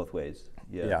both ways.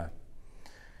 Yeah.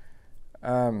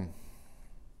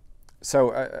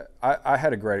 So I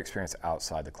had a great experience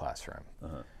outside the classroom.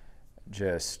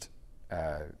 Just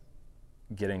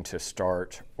getting to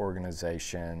start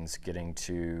organizations, getting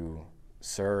to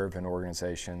serve in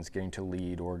organizations, getting to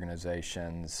lead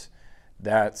organizations.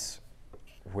 That's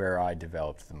where I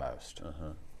developed the most.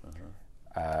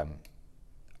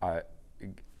 I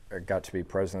got to be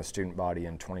president of the student body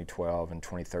in 2012 and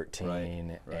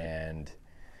 2013, and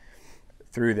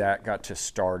through that got to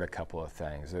start a couple of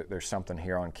things. There's something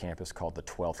here on campus called the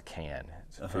 12th Can.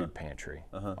 It's a food pantry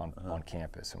on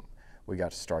campus, and we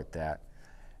got to start that.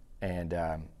 And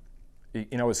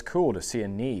it was cool to see a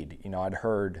need. I'd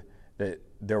heard that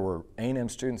there were A&M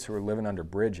students who were living under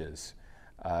bridges,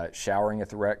 showering at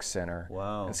the rec center,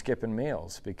 and skipping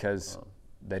meals because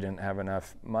they didn't have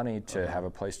enough money to have a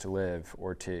place to live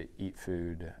or to eat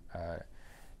food.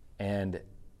 And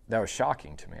that was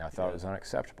shocking to me. I thought it was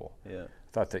unacceptable. I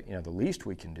thought that the least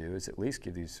we can do is at least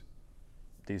give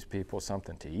these people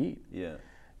something to eat.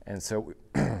 And so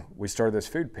we started this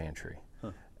food pantry.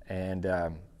 And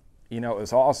it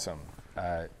was awesome.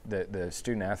 The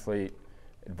Student Athlete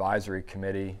Advisory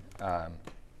Committee,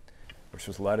 which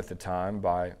was led at the time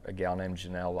by a gal named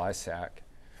Janelle Lysack,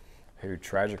 who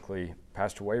tragically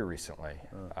passed away recently,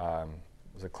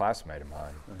 was a classmate of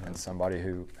mine and somebody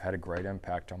who had a great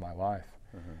impact on my life.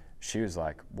 She was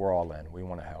like, we're all in, we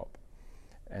want to help.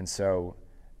 And so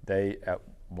at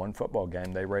one football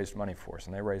game, they raised money for us,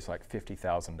 and they raised like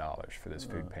 $50,000 for this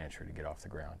food pantry to get off the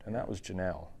ground. And that was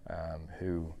Janelle,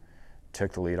 who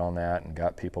took the lead on that and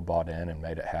got people bought in and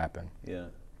made it happen.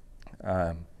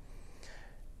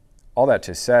 All that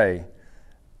to say,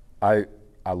 I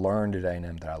learned at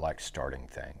A&M that I liked starting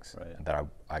things, and that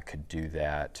I could do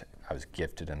that. I was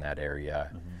gifted in that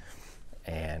area,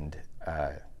 and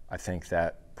I think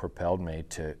that propelled me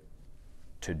to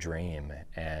dream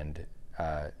and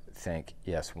think,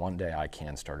 yes, one day I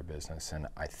can start a business, and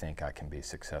I think I can be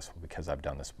successful because I've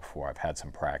done this before. I've had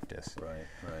some practice.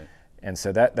 And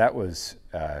so that was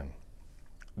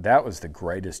the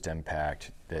greatest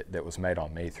impact that was made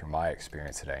on me through my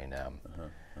experience at A&M.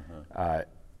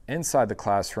 Inside the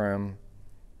classroom,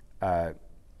 I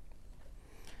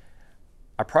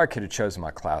probably could have chosen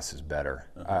my classes better.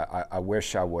 I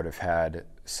wish I would have had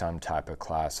some type of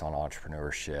class on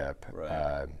entrepreneurship.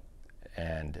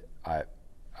 And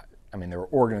I mean, there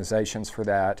were organizations for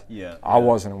that. I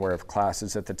wasn't aware of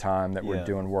classes at the time that were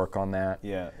doing work on that.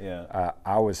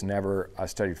 I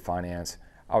studied finance.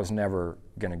 I was never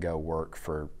going to go work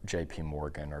for JP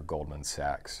Morgan or Goldman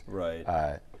Sachs.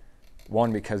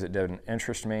 One, because it didn't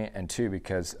interest me, and two,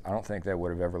 because I don't think they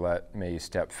would have ever let me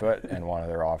step foot in one of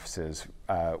their offices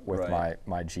with my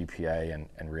GPA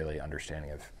and really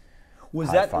understanding of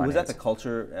Was that the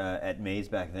culture at Mays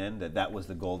back then, that was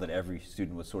the goal that every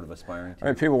student was sort of aspiring to? I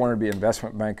mean, people wanted to be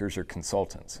investment bankers or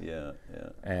consultants.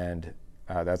 And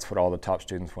that's what all the top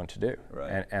students want to do.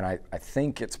 And I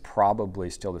think it's probably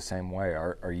still the same way.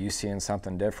 Are you seeing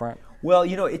something different? Well,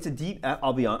 it's a deep.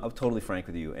 I'm totally frank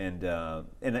with you, and I'm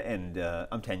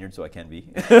tenured, so I can be.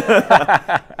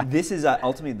 This is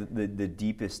ultimately the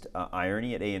deepest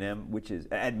irony at A&M, which is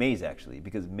at Mays actually,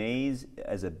 because Mays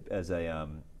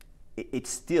it's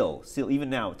still even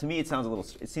now, to me it seems a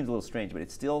little strange, but it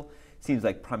still seems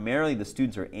like primarily the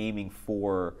students are aiming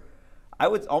for, I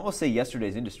would almost say,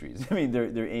 yesterday's industries. I mean,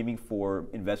 they're aiming for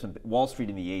Wall Street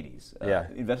in the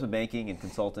 80s. Investment banking and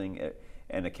consulting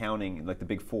and accounting, like the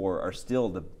big four, are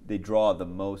still they draw the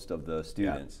most of the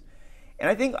students. And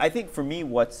I think for me,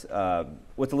 what's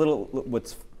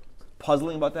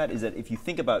puzzling about that is that if you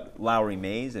think about Lowry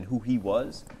Mays and who he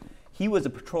was a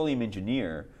petroleum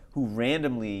engineer who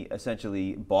randomly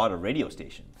essentially bought a radio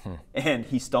station. And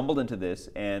he stumbled into this,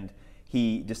 and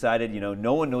he decided,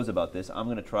 no one knows about this. I'm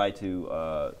going to try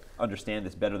to understand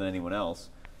this better than anyone else.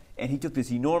 And he took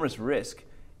this enormous risk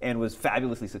and was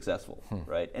fabulously successful,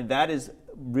 right? And that is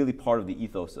really part of the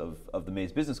ethos of the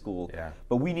Mays Business School.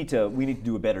 But we need to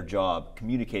do a better job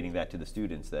communicating that to the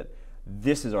students, that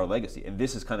this is our legacy and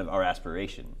this is kind of our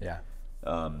aspiration.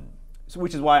 So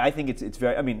which is why I think it's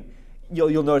very, I mean,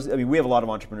 You'll notice, I mean, we have a lot of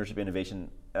entrepreneurship innovation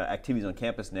activities on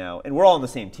campus now, and we're all on the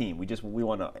same team. We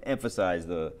want to emphasize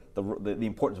the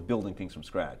importance of building things from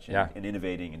scratch and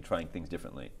innovating and trying things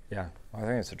differently. I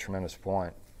think it's a tremendous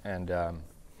point. And,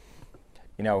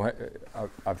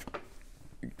 I've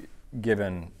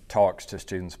given talks to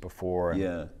students before,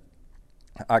 and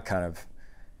I kind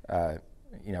of,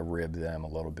 rib them a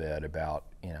little bit about,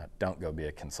 don't go be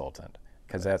a consultant.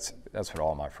 because that's what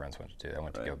all my friends went to do. They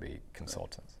went to go be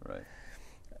consultants. Right.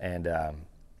 And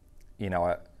you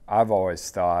know, I've always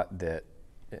thought that.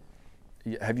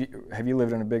 Have you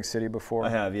lived in a big city before? I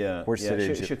have, yeah. Where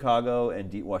city? Chicago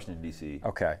and Washington, D.C.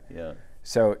 Okay. Yeah.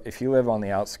 So if you live on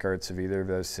the outskirts of either of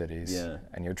those cities, yeah.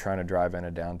 and you're trying to drive into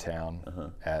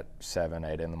downtown at 7,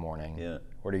 8 in the morning, yeah.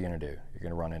 what are you going to do? You're going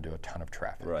to run into a ton of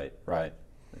traffic. Right.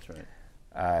 That's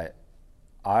right.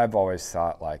 I've always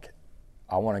thought, like,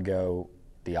 I want to go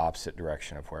the opposite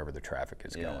direction of wherever the traffic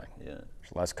is going. Yeah.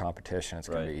 There's less competition. It's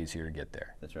going to be easier to get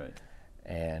there. That's right.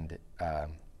 And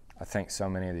I think so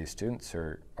many of these students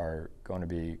are going to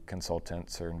be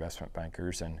consultants or investment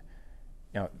bankers, and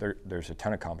you know, there's a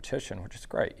ton of competition, which is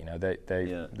great. You know, they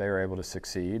are able to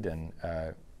succeed and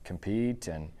compete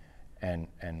and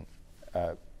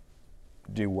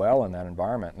do well in that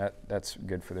environment, and that's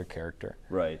good for their character.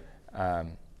 Right.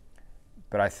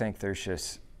 But I think there's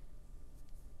just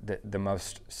the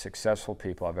most successful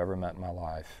people I've ever met in my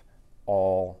life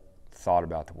all thought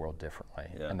about the world differently,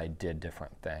 and they did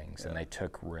different things, and they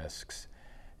took risks,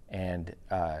 and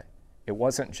it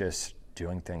wasn't just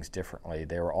doing things differently.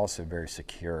 They were also very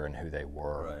secure in who they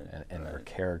were and their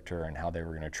character and how they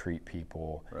were going to treat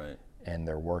people and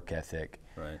their work ethic.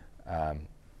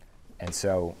 And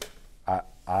so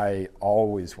I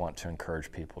always want to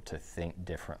encourage people to think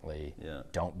differently.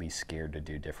 Don't be scared to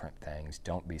do different things.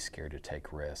 Don't be scared to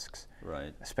take risks.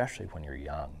 Especially when you're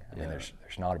young. I mean, there's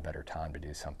not a better time to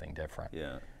do something different.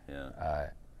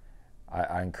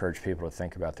 I encourage people to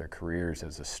think about their careers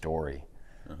as a story.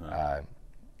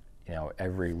 You know,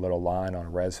 every little line on a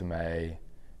resume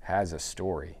has a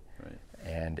story.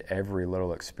 And every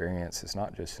little experience is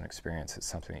not just an experience, it's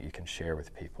something that you can share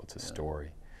with people. It's a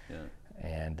story.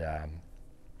 And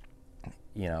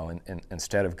you know,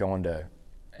 instead of going to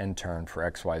intern for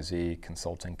XYZ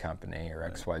consulting company or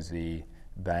XYZ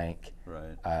bank,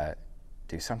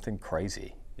 do something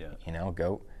crazy. You know,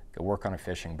 go work on a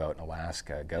fishing boat in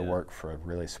Alaska. Go work for a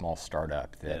really small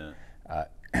startup that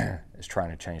is trying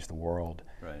to change the world.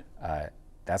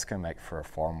 That's going to make for a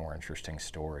far more interesting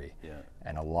story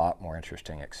and a lot more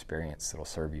interesting experience that'll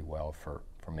serve you well for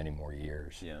many more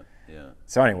years.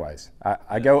 So anyways,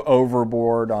 I go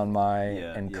overboard on my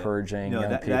encouraging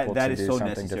young people to do something different. That is so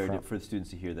necessary for the students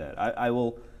to hear that. I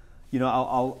will, you know,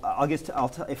 I'll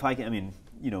tell if I can. I mean,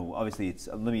 you know, obviously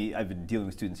I've been dealing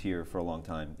with students here for a long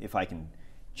time. If I can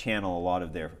channel a lot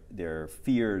of their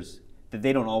fears that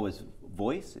they don't always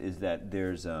voice, is that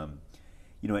there's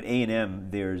you know, at A&M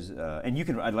there's and you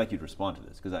can. I'd like you to respond to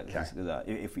this because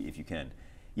if you can.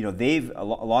 You know, a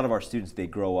lot of our students, they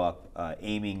grow up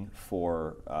aiming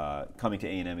for coming to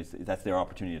A&M. That's their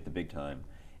opportunity at the big time.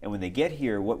 And when they get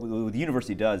here, what the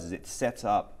university does is it sets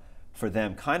up for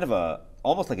them kind of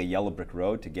almost like a yellow brick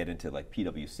road to get into like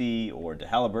PwC or to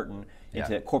Halliburton,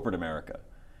 into corporate America.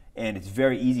 And it's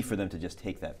very easy for them to just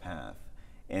take that path.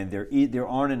 And there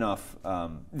aren't enough.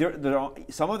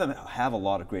 Some of them have a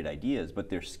lot of great ideas, but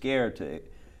they're scared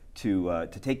to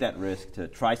take that risk, to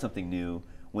try something new,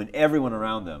 when everyone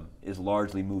around them is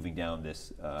largely moving down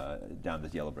this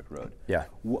yellow brick road.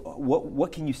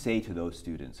 What can you say to those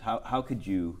students? How could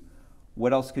you?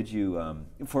 What else could you?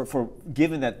 For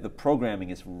given that the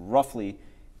programming is roughly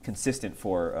consistent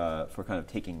for kind of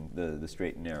taking the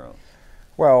straight and narrow.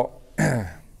 Well,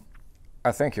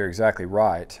 I think you're exactly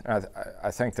right.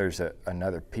 I think there's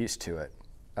another piece to it.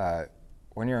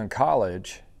 When you're in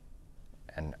college,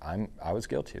 and I was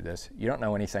guilty of this. You don't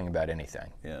know anything about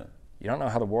anything. You don't know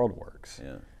how the world works.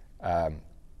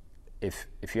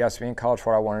 If you asked me in college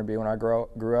what I wanted to be when I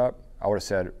grew up, I would have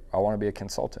said I want to be a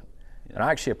consultant. And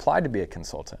I actually applied to be a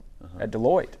consultant at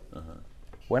Deloitte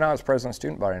when I was president of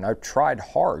student body, and I tried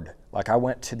hard. Like, I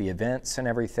went to the events and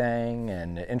everything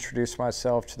and introduced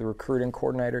myself to the recruiting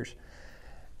coordinators.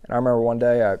 And I remember one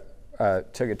day I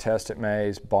took a test at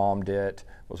Mays, bombed it,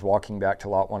 was walking back to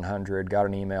Lot 100, got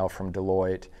an email from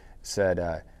Deloitte,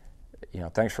 said, you know,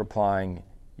 thanks for applying.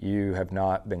 You have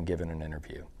not been given an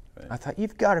interview. I thought,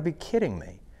 you've got to be kidding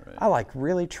me. I like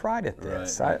really tried at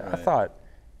this. I thought,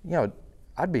 you know,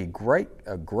 I'd be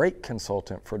a great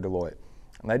consultant for Deloitte.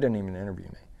 And they didn't even interview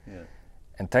me.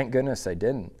 And thank goodness they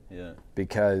didn't.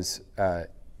 Because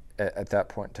at that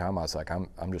point in time, I was like,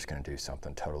 I'm just going to do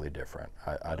something totally different.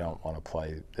 I don't want to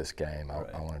play this game.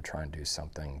 I want to try and do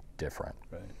something different.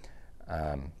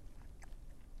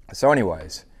 So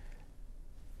anyways,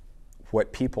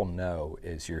 what people know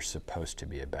is you're supposed to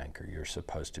be a banker, you're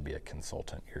supposed to be a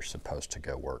consultant, you're supposed to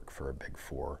go work for a Big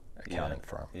Four accounting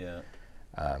firm.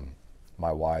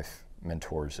 My wife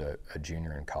mentors a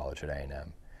junior in college at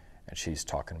A&M, and she's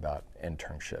talking about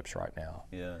internships right now.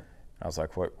 I was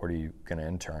like, what are you going to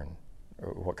intern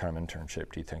what kind of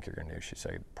internship do you think you're going to do? She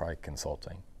said, probably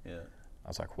consulting. Yeah. I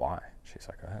was like, why? She's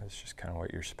like, oh, it's just kind of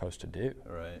what you're supposed to do.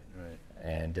 Right, right.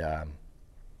 And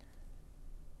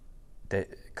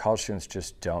college students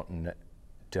just don't,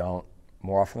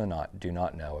 more often than not, do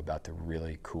not know about the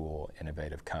really cool,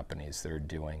 innovative companies that are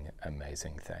doing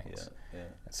amazing things. Yeah, yeah.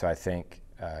 So I think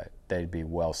they'd be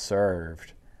well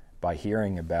served by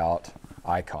hearing about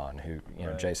Icon, who, you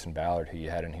know, Jason Ballard, who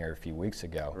you had in here a few weeks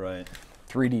ago. Right.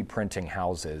 3D printing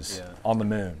houses on the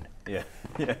moon. Yeah,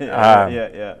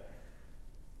 yeah.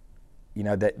 You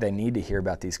know, they need to hear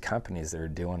about these companies that are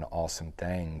doing awesome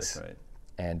things. That's right.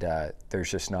 And there's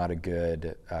just not a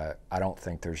good, I don't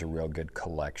think there's a real good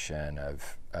collection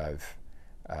of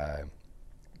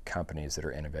companies that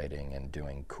are innovating and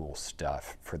doing cool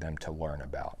stuff for them to learn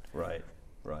about. Right,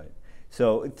 right.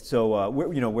 So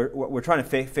we're trying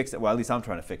to fix that. Well, at least I'm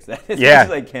trying to fix that as much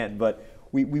as I can. But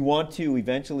we want to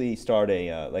eventually start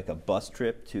like a bus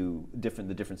trip to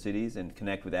the different cities and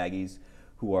connect with Aggies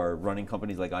who are running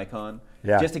companies like Icon,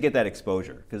 just to get that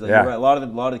exposure. Because you're right, a lot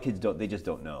of the kids just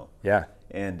don't know. Yeah.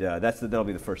 And that'll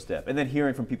be the first step. And then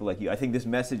hearing from people like you, I think this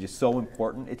message is so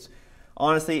important. It's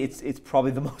honestly, it's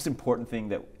probably the most important thing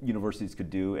that universities could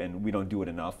do, and we don't do it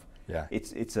enough. Yeah.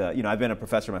 It's I've been a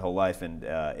professor my whole life, and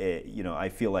I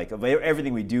feel like of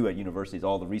everything we do at universities,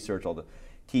 all the research, all the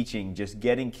teaching, just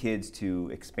getting kids to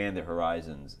expand their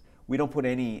horizons. We don't put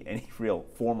any real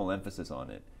formal emphasis on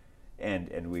it,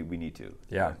 and we need to.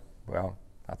 Yeah. Well,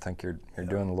 I think you're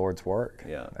doing the Lord's work.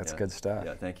 Yeah. That's good stuff.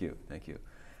 Yeah. Thank you.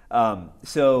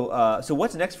 So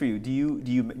what's next for you? Do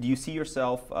you see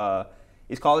yourself?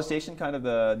 Is College Station kind of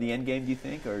the end game? Do you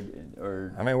think,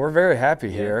 or? I mean, we're very happy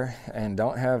here and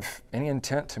don't have any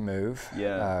intent to move.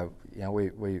 Yeah.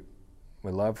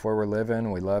 We love where we're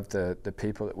living. We love the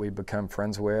people that we become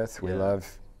friends with. We love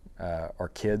our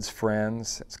kids'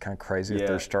 friends. It's kind of crazy that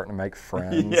they're starting to make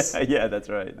friends. Yeah, that's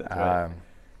right. That's right.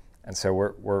 And so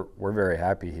we're very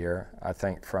happy here. I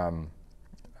think from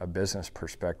a business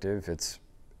perspective, it's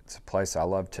a place I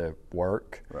love to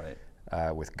work. Right.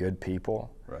 With good people.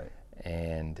 Right.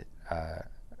 And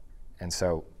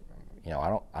so,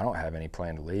 I don't have any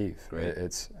plan to leave. Great.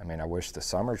 I wish the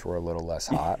summers were a little less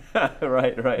hot.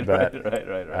 Right.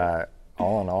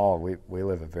 All in all, we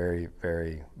live a very,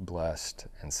 very blessed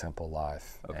and simple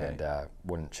life, and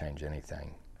wouldn't change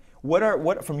anything.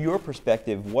 What from your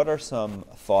perspective, what are some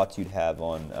thoughts you'd have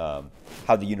on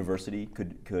how the university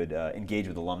could engage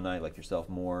with alumni like yourself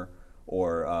more,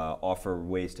 or offer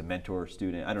ways to mentor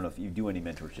students? I don't know if you do any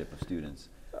mentorship of students.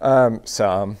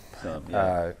 Some,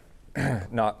 yeah.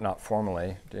 Not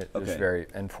formally, just very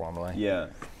informally. Yeah.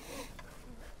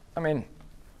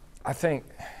 I think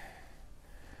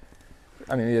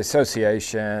the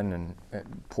association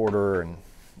and Porter and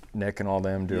Nick and all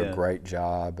them do a great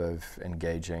job of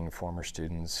engaging former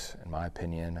students, in my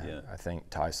opinion. Yeah. I think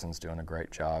Tyson's doing a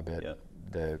great job at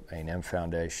the A&M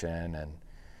Foundation and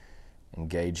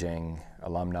engaging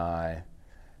alumni.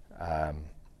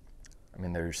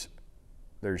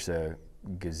 There's a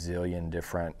gazillion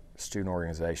different student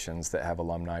organizations that have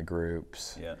alumni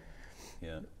groups.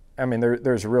 Yeah.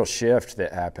 There's a real shift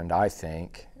that happened, I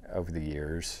think, over the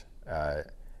years.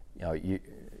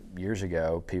 Years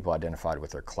ago, people identified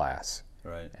with their class.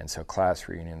 Right. And so class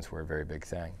reunions were a very big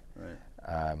thing.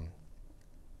 Right.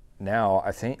 Now,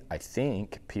 I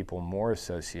think people more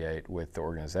associate with the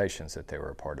organizations that they were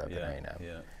a part of at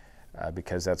A&M.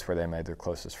 Because that's where they made their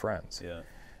closest friends. Yeah.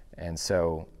 And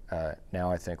so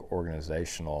now I think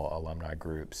organizational alumni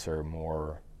groups are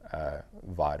more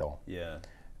vital. Yeah.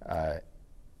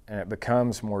 And it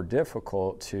becomes more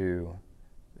difficult to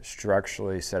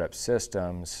structurally set up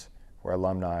systems where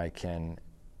alumni can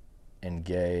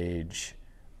engage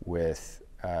with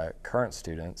current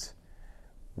students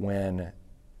when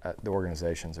the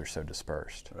organizations are so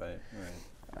dispersed. Right.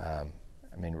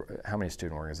 How many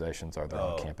student organizations are there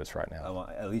on campus right now?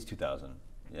 At least 2,000.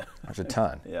 Yeah. There's a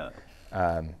ton. Yeah.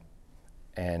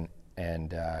 And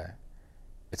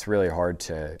it's really hard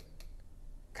to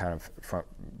kind of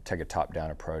take a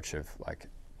top-down approach of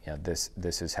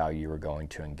this is how you are going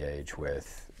to engage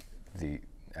with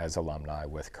as alumni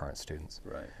with current students.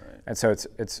 Right. And so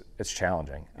it's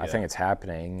challenging. Yeah. I think it's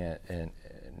happening in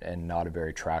not a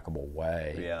very trackable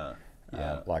way. Yeah.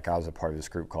 Like I was a part of this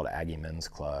group called Aggie Men's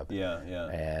Club. Yeah.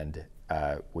 And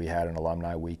we had an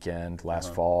alumni weekend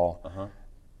last fall.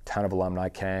 Ton of alumni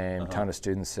came, ton of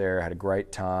students there, had a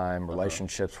great time,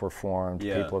 relationships were formed,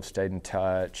 people have stayed in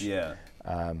touch. Yeah.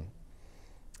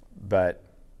 But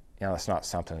it's not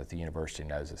something that the university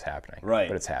knows is happening. Right.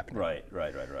 But it's happening. Right.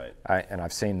 And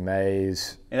I've seen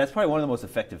Mays. And that's probably one of the most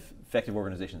effective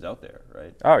organizations out there,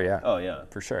 right? Oh yeah. Oh yeah.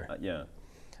 For sure. Yeah.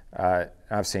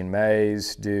 I've seen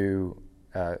Mays do,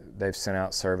 they've sent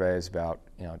out surveys about,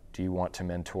 do you want to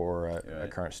mentor a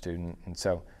current student? And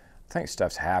so I think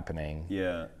stuff's happening.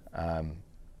 Yeah.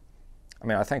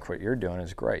 I think what you're doing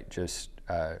is great. Just,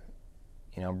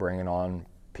 bringing on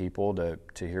people to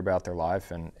hear about their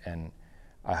life, and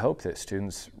I hope that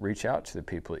students reach out to the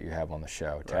people that you have on the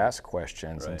show to ask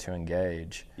questions and to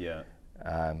engage. Yeah.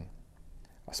 I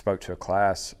spoke to a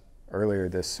class earlier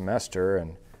this semester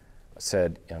and I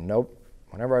said, nope,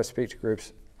 whenever I speak to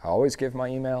groups, I always give my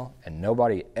email and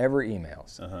nobody ever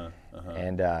emails.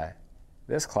 And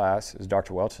this class is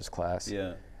Dr. Welch's class.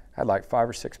 Yeah. Had like 5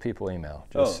 or 6 people email,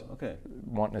 just okay.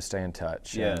 wanting to stay in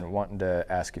touch and wanting to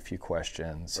ask a few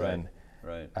questions. And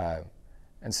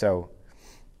so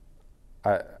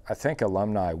I think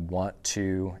alumni want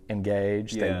to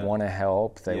engage, they want to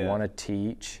help, they want to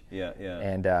teach.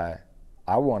 And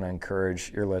I want to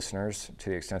encourage your listeners, to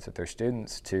the extent that they're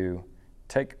students, to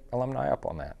take alumni up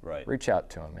on that. Reach out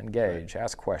to them, engage,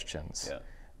 ask questions.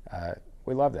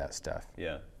 We love that stuff.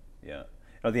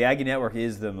 The Aggie Network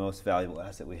is the most valuable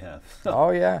asset we have. Oh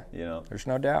yeah, there's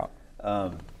no doubt.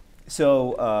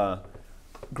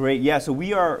 Great. Yeah. So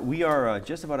we are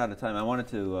just about out of time. I wanted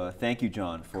to thank you,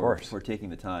 John, for taking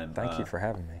the time. Thank you for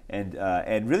having me.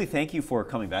 And really thank you for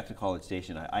coming back to College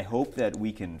Station. I hope that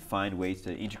we can find ways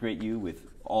to integrate you with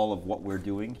all of what we're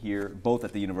doing here, both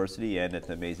at the university and at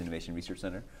the Mays Innovation Research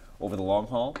Center, over the long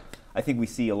haul. I think we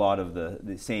see a lot of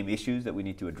the same issues that we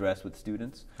need to address with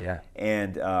students. I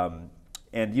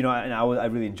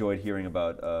really enjoyed hearing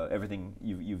about everything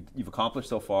you've accomplished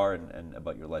so far and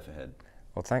about your life ahead.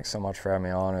 Well, thanks so much for having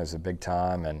me on. It was a big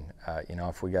time, and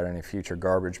if we got any future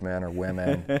garbage men or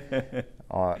women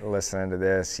listening to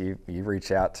this, you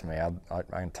reach out to me. I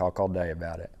can talk all day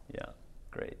about it. Yeah,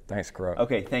 great. Thanks, Crow.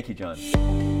 Okay, thank you,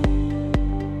 John.